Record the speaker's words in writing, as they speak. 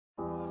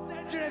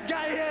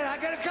guy here. I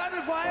got it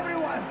coming for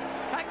everyone.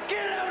 I kill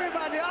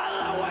everybody.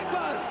 Allah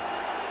Akbar.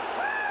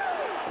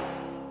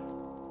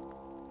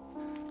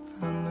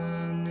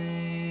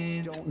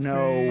 Don't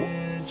know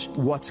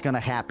what's going to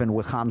happen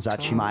with Khamzat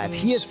Chimaev.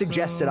 He has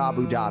suggested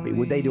Abu Dhabi.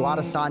 Would they do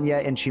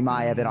Adesanya and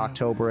Chimaev in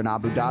October in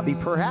Abu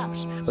Dhabi?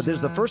 Perhaps. But this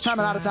is the first time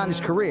in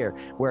Adesanya's career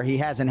where he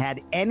hasn't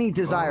had any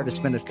desire to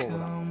spin it forward.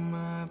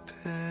 Now,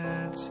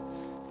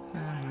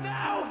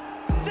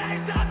 say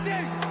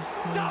something.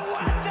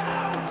 Someone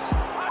now.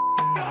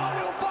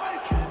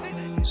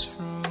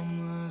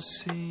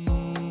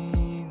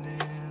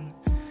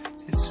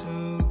 It's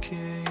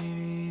okay to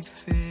eat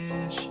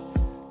fish,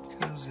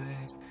 'cause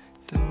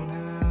they don't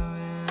have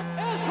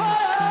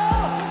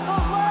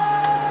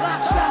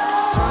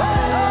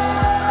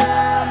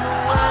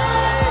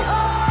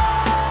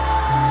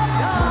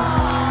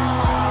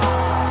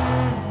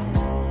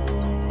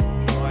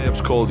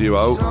Chimaev's called you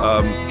out.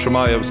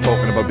 Chimaev's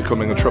talking about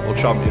becoming a triple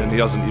champion. He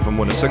hasn't even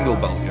won a single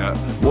belt yet.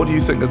 What do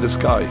you think of this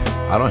guy?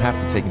 I don't have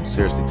to take him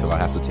seriously till I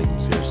have to take him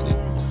seriously.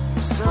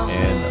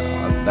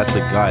 And that's a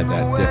guy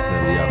that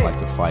definitely I'd like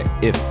to fight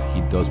if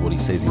he does what he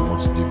says he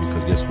wants to do,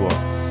 because guess what?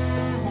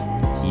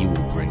 He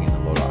will bring in a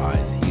lot of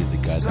eyes. He is the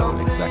guy that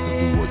will exactly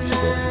do what you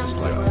said, and just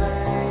like